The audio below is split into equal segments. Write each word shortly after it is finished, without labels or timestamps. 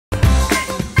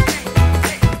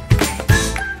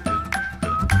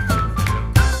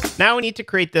Now we need to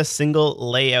create this single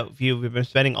layout view. We've been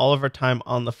spending all of our time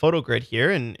on the photo grid here,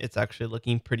 and it's actually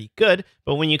looking pretty good.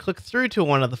 But when you click through to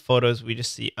one of the photos, we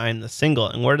just see I'm the single.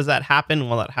 And where does that happen?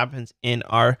 Well, that happens in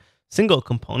our single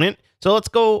component. So let's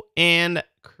go and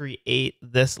create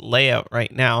this layout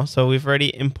right now. So we've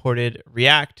already imported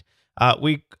React.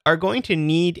 We are going to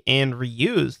need and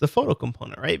reuse the photo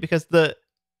component, right? Because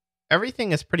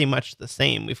everything is pretty much the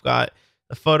same. We've got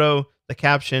the photo, the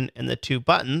caption, and the two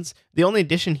buttons. The only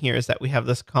addition here is that we have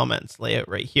this comments layout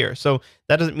right here. So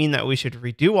that doesn't mean that we should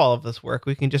redo all of this work.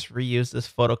 We can just reuse this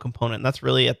photo component. That's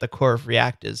really at the core of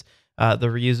React, is the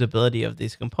reusability of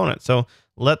these components. So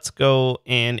let's go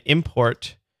and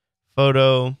import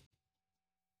photo.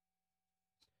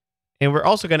 And we're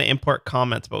also going to import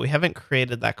comments, but we haven't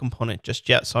created that component just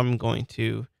yet. So I'm going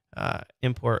to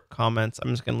import comments. I'm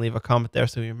just going to leave a comment there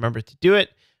so we remember to do it.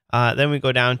 Then we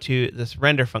go down to this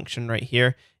render function right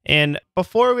here. And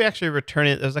before we actually return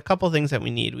it, there's a couple things that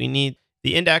we need. We need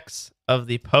the index of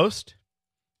the post,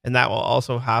 and that will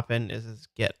also happen is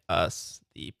get us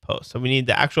the post. So we need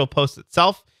the actual post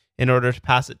itself in order to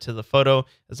pass it to the photo,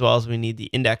 as well as we need the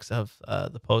index of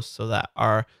the post so that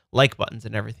our like buttons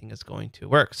and everything is going to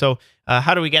work. So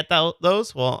how do we get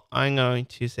those? Well, I'm going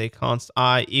to say const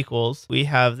I equals, we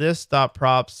have this dot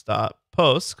props dot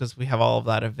post because we have all of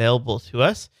that available to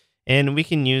us. And we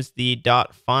can use the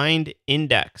dot find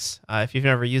index. If you've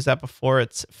never used that before,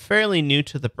 it's fairly new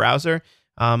to the browser.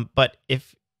 But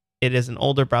if it is an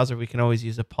older browser, we can always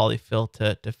use a polyfill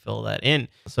to fill that in.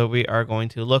 So we are going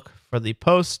to look for the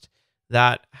post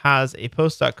that has a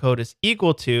post.code is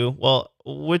equal to, well,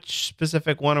 which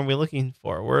specific one are we looking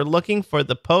for? We're looking for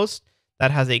the post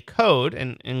that has a code.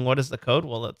 And what is the code?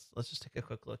 Well, let's just take a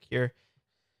quick look here.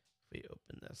 If we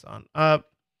open this on up,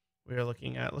 we are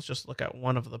looking at, let's just look at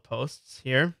one of the posts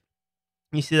here.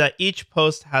 You see that each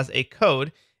post has a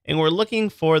code, and we're looking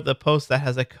for the post that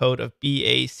has a code of B,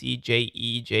 A, C, J,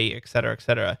 E, J, et cetera, et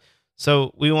cetera.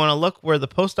 So we want to look where the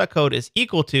post.code is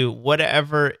equal to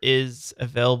whatever is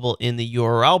available in the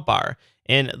URL bar.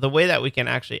 And the way that we can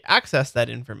actually access that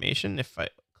information, if I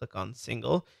click on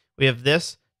single, we have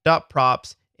this dot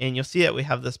props, and you'll see that we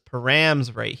have this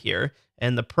params right here.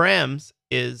 And the params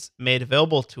is made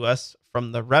available to us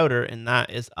from the router, and that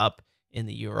is up in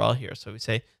the URL here. So we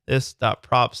say this dot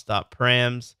props dot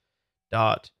params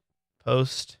dot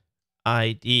post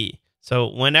ID. So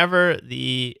whenever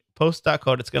the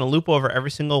post.code, it's going to loop over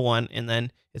every single one, and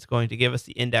then it's going to give us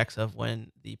the index of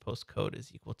when the post code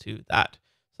is equal to that.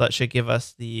 So that should give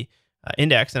us the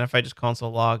index. And if I just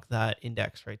console log that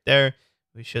index right there,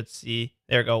 we should see,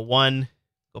 there we go, 1,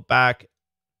 go back,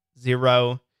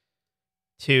 0,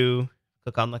 2,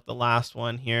 click on like the last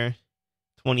one here,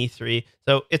 23.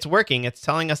 So it's working. It's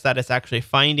telling us that it's actually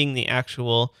finding the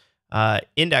actual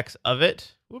index of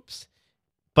it. Whoops.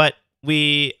 But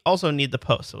we also need the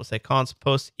post. So we'll say const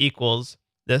post equals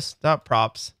this dot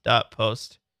props dot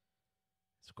post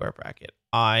square bracket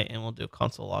I, and we'll do a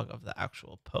console log of the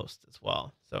actual post as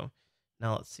well. So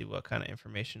now let's see what kind of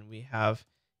information we have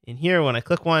in here. When I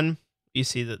click one, you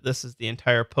see that this is the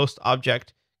entire post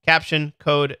object, caption,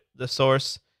 code, the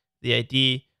source, the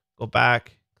ID, go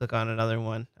back, click on another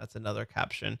one. That's another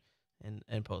caption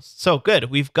and post. So good.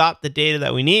 We've got the data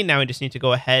that we need. Now we just need to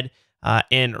go ahead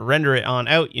and render it on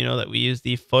out. You know that we use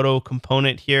the photo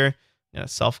component here. I'm going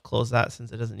to self-close that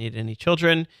since it doesn't need any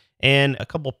children, and a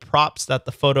couple props that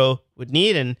the photo would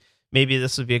need. And maybe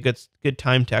this would be a good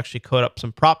time to actually code up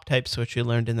some prop types, which we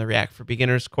learned in the React for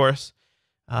Beginners course.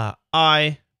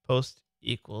 I post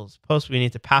equals post. We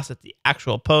need to pass it the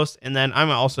actual post, and then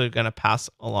I'm also going to pass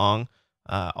along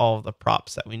all of the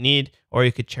props that we need, or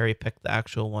you could cherry pick the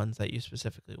actual ones that you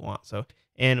specifically want. So,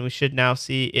 and we should now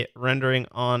see it rendering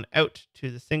on out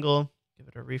to the single. Give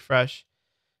it a refresh.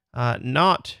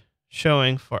 Not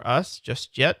showing for us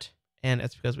just yet, and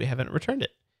it's because we haven't returned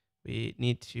it. We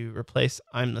need to replace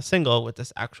I'm the single with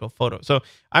this actual photo. So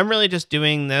I'm really just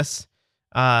doing this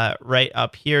right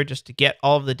up here just to get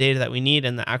all of the data that we need,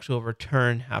 and the actual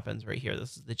return happens right here.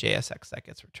 This is the JSX that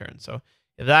gets returned. So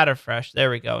if that refresh, there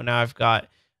we go. Now I've got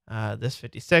this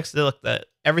 56. Look,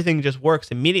 everything just works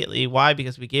immediately. Why?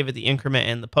 Because we gave it the increment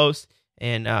and the post,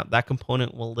 and that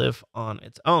component will live on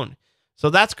its own. So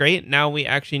that's great. Now we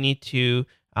actually need to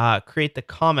create the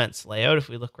comments layout. If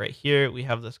we look right here, we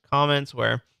have this comments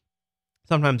where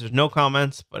sometimes there's no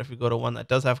comments, but if we go to one that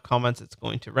does have comments, it's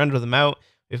going to render them out.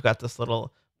 We've got this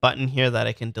little button here that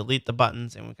I can delete the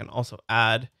buttons, and we can also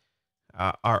add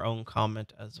our own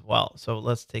comment as well. So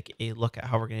let's take a look at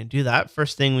how we're going to do that.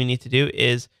 First thing we need to do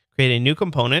is create a new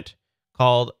component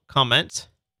called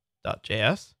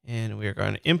comments.js, and we are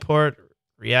going to import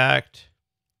React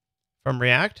from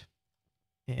React.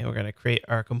 And we're going to create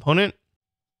our component.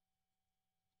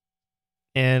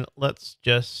 And let's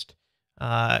just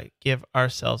give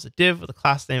ourselves a div with a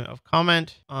class name of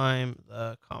comment. I'm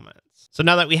the comments. So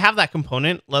now that we have that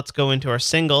component, let's go into our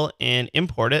single and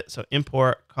import it. So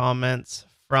import comments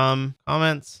from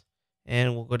comments,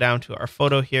 and we'll go down to our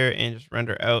photo here and just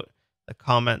render out the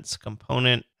comments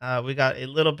component. We got a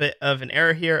little bit of an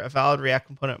error here. A valid React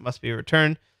component must be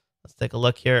returned. Let's take a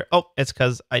look here. Oh, it's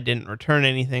because I didn't return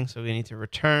anything. So we need to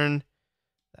return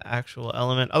the actual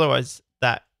element. Otherwise,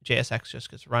 that JSX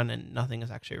just gets run and nothing is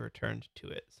actually returned to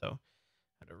it. So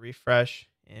I have to refresh,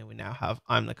 and we now have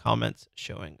I'm the comments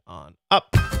showing on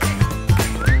up.